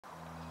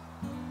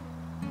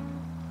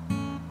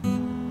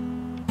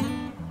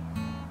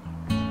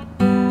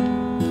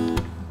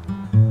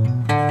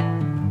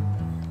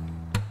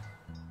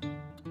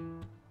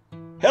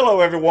Hello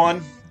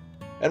everyone,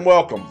 and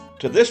welcome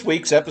to this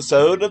week's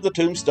episode of the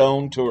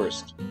Tombstone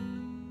Tourist.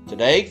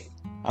 Today,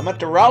 I'm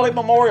at the Raleigh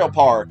Memorial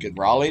Park in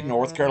Raleigh,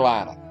 North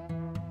Carolina.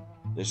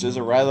 This is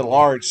a rather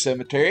large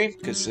cemetery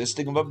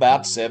consisting of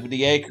about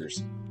 70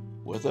 acres,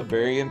 with a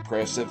very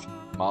impressive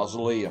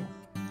mausoleum.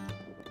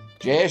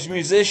 Jazz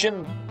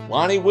musician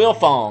Lonnie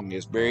Wilfong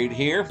is buried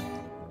here,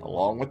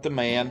 along with the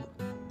man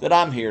that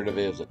I'm here to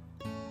visit.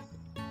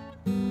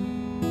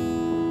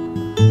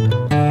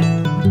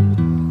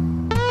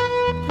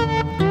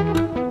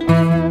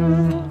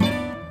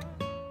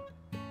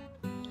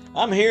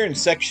 I'm here in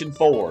Section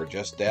 4,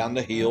 just down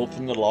the hill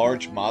from the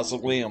large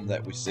mausoleum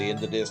that we see in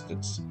the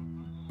distance.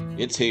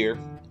 It's here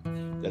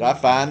that I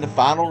find the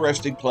final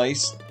resting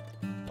place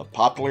of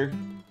popular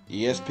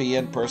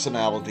ESPN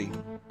personality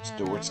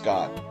Stuart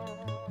Scott.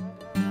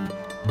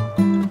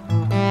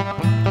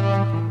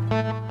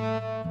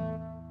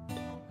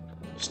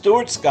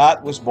 Stuart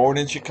Scott was born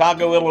in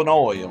Chicago,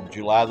 Illinois on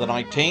July the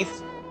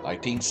 19th,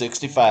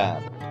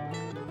 1965.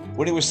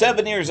 When he was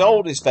 7 years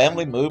old, his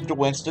family moved to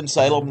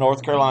Winston-Salem,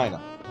 North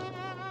Carolina.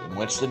 In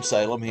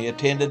Winston-Salem, he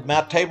attended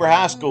Mount Tabor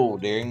High School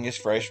during his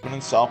freshman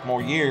and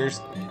sophomore years,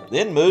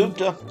 then moved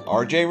to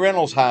R.J.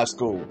 Reynold High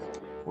School,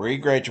 where he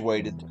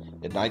graduated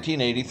in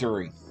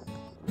 1983.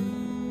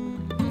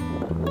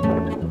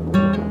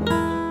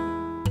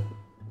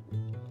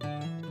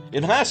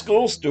 In high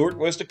school, Stuart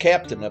was the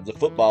captain of the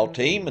football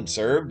team and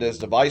served as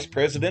the vice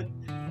president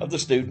of the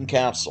student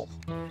council.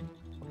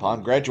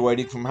 Upon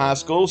graduating from high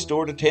school,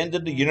 Stuart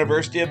attended the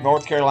University of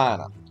North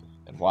Carolina,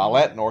 and while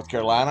at North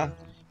Carolina,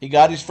 he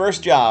got his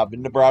first job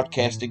in the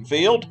broadcasting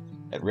field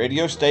at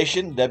radio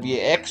station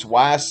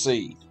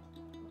WXYC.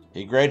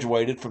 He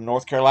graduated from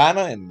North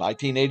Carolina in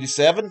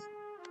 1987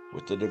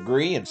 with a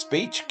degree in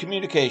speech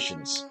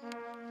communications.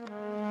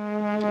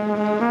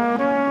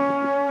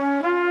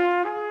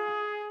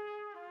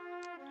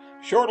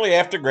 Shortly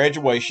after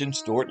graduation,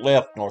 Stuart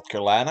left North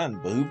Carolina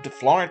and moved to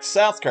Florence,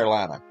 South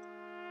Carolina,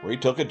 where he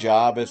took a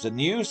job as a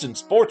news and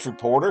sports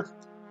reporter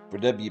for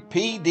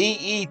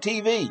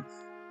WPDE-TV.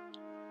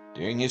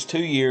 During his 2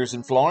 years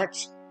in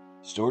Florence,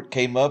 Stuart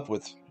came up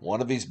with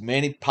one of his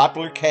many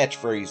popular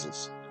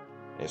catchphrases,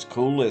 as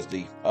cool as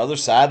the other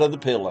side of the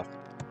pillow.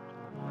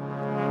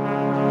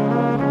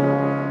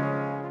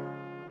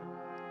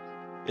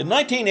 In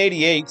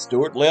 1988,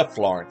 Stuart left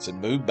Florence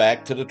and moved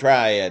back to the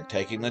Triad,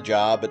 taking a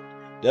job at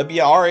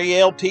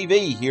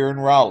WRAL-TV here in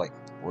Raleigh,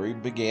 where he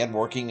began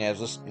working as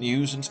a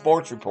news and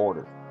sports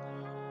reporter.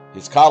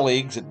 His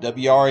colleagues at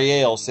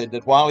WRAL said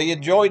that while he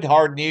enjoyed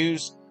hard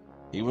news,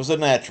 he was a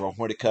natural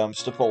when it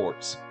comes to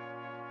sports.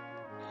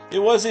 It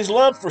was his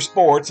love for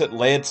sports that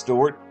led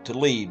Stuart to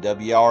leave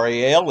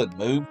WRAL and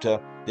move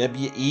to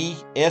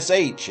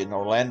WESH in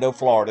Orlando,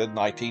 Florida in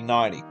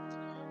 1990,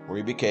 where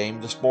he became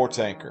the sports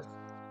anchor.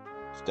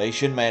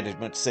 Station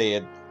management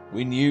said,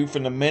 "We knew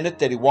from the minute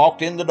that he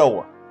walked in the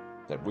door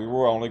that we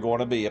were only going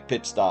to be a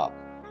pit stop.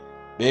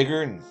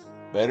 Bigger and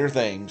better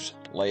things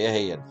lay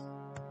ahead."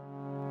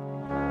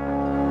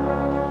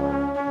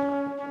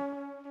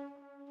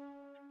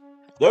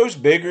 Those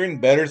bigger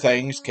and better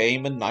things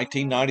came in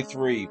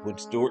 1993 when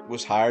Stuart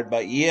was hired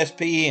by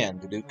ESPN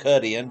to do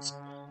cut-ins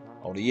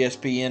on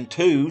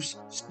ESPN2's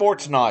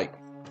Sports Night.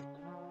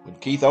 When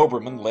Keith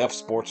Olbermann left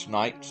Sports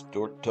Night,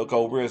 Stuart took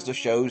over as the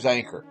show's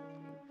anchor.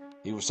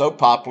 He was so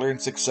popular and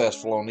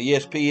successful on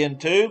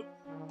ESPN2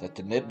 that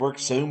the network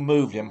soon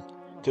moved him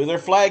to their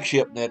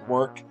flagship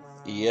network,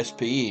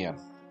 ESPN.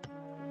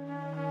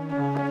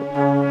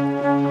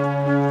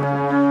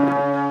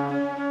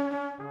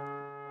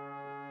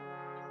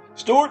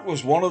 Stuart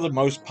was one of the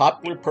most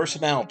popular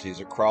personalities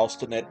across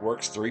the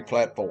network's 3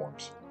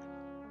 platforms.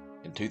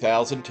 In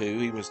 2002,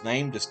 he was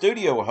named the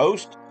studio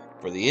host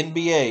for the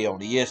NBA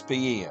on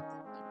ESPN.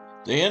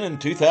 Then in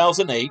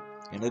 2008,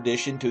 in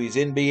addition to his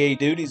NBA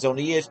duties on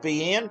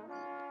ESPN,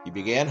 he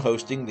began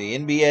hosting the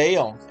NBA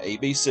on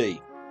ABC,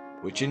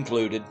 which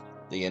included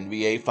the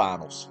NBA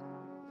Finals.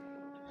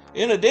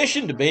 In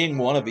addition to being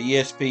one of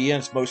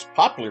ESPN's most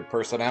popular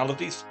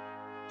personalities,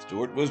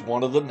 Stuart was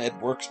one of the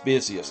network's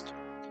busiest.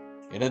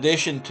 In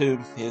addition to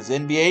his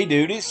NBA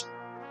duties,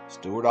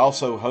 Stuart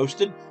also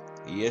hosted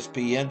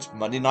ESPN's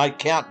Monday Night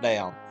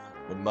Countdown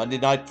when Monday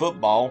Night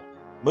Football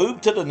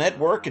moved to the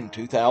network in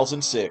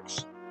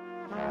 2006.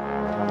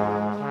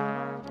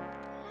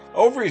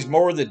 Over his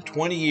more than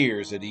 20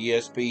 years at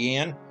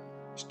ESPN,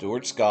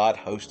 Stuart Scott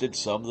hosted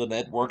some of the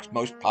network's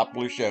most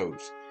popular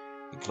shows,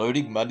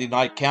 including Monday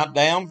Night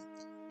Countdown,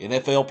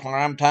 NFL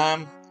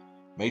Primetime,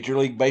 Major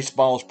League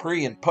Baseball's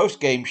pre- and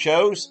post-game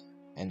shows,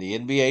 and the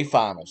NBA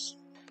Finals.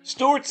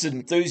 Stuart's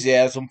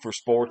enthusiasm for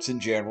sports in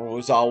general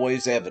was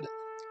always evident,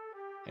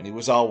 and he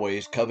was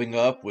always coming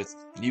up with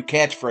new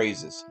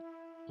catchphrases,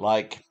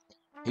 like,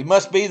 "He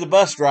must be the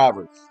bus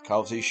driver,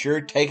 'cause he's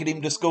sure taking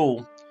him to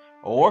school,"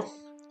 or,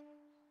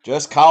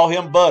 "Just call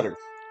him Butter,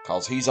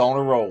 'cause he's on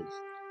a roll."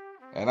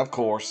 And of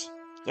course,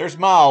 there's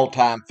my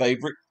all-time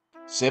favorite,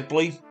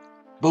 simply,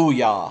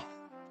 "Booyah."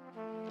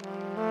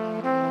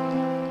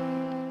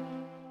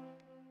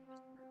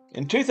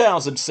 In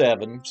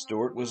 2007,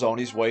 Stuart was on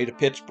his way to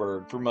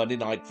Pittsburgh for Monday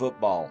Night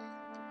Football.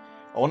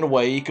 On the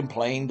way, he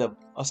complained of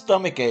a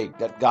stomach ache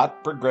that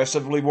got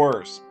progressively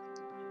worse.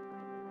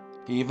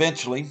 He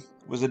eventually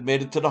was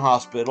admitted to the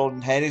hospital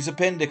and had his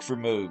appendix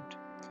removed.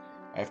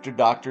 After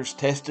doctors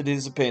tested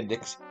his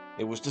appendix,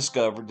 it was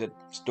discovered that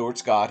Stuart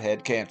Scott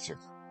had cancer.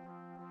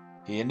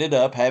 He ended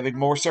up having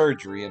more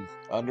surgery and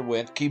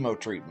underwent chemo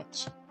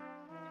treatments.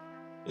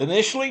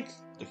 Initially,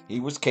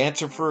 he was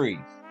cancer-free,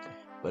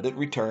 but it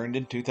returned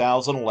in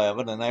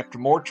 2011, and after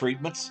more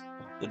treatments,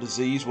 the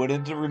disease went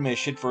into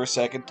remission for a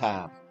second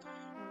time,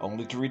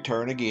 only to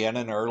return again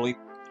in early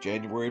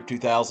January of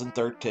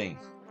 2013.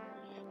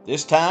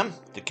 This time,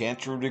 the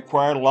cancer would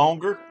require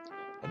longer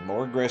and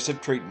more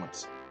aggressive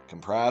treatments,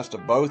 comprised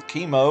of both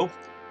chemo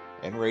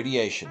and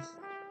radiation.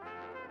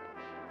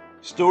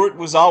 Stuart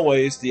was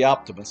always the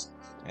optimist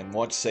and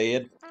once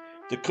said,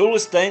 "The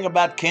coolest thing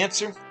about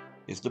cancer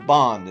is the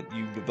bond that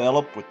you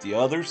develop with the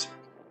others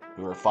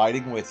who are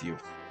fighting with you."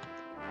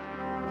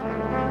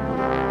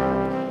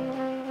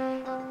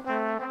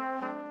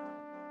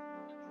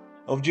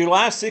 On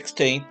July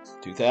 16,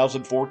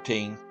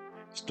 2014,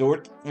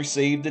 Stuart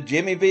received the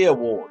Jimmy V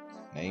Award,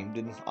 named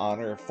in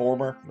honor of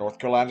former North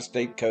Carolina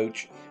State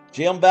coach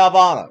Jim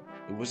Valvano,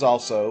 who was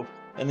also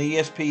an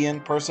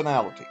ESPN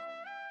personality.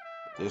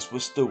 This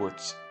was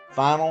Stuart's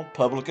final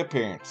public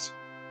appearance.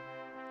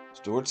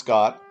 Stuart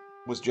Scott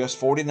was just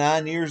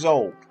 49 years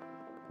old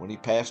when he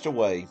passed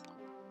away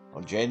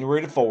on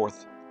January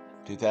 4th,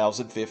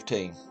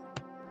 2015.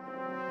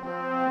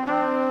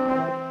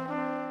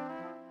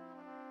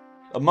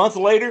 A month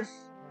later,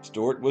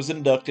 Stuart was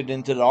inducted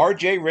into the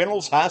R.J.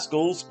 Reynold High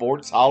School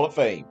Sports Hall of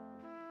Fame.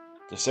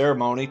 The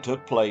ceremony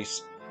took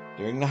place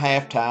during the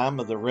halftime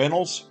of the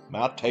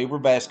Reynolds-Mount Tabor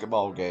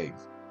basketball game.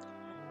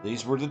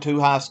 These were the two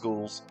high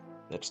schools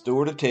that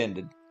Stuart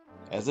attended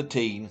as a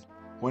teen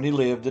when he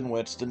lived in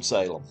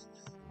Winston-Salem.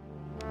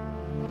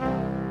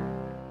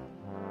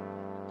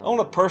 On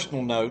a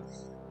personal note,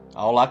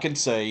 all I can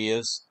say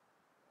is,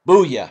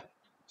 booyah,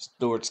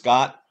 Stuart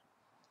Scott.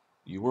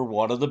 You were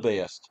one of the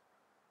best.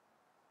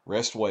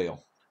 Rest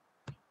well.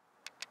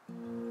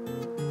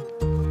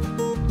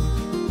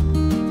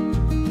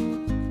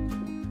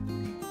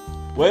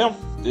 Well,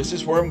 this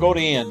is where I'm going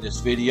to end this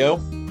video.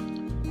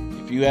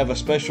 If you have a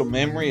special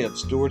memory of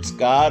Stuart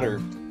Scott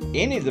or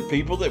any of the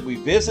people that we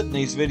visit in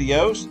these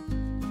videos,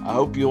 I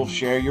hope you'll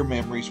share your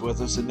memories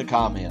with us in the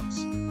comments.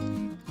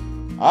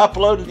 I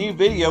upload a new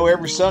video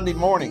every Sunday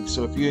morning,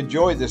 so if you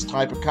enjoy this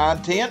type of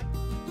content,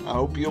 I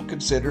hope you'll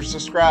consider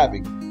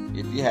subscribing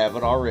if you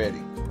haven't already.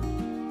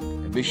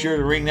 And be sure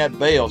to ring that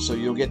bell so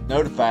you'll get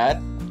notified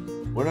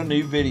when a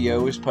new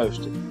video is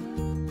posted.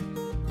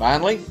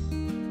 Finally,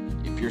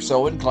 if you're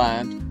so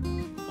inclined,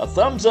 a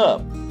thumbs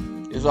up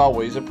is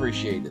always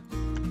appreciated.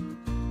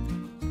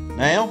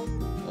 Now,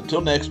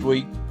 until next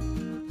week,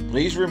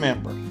 please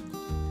remember,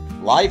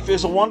 life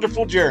is a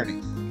wonderful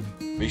journey.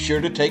 Be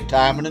sure to take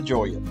time and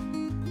enjoy it.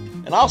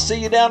 And I'll see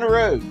you down the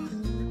road.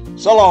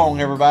 So long,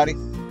 everybody.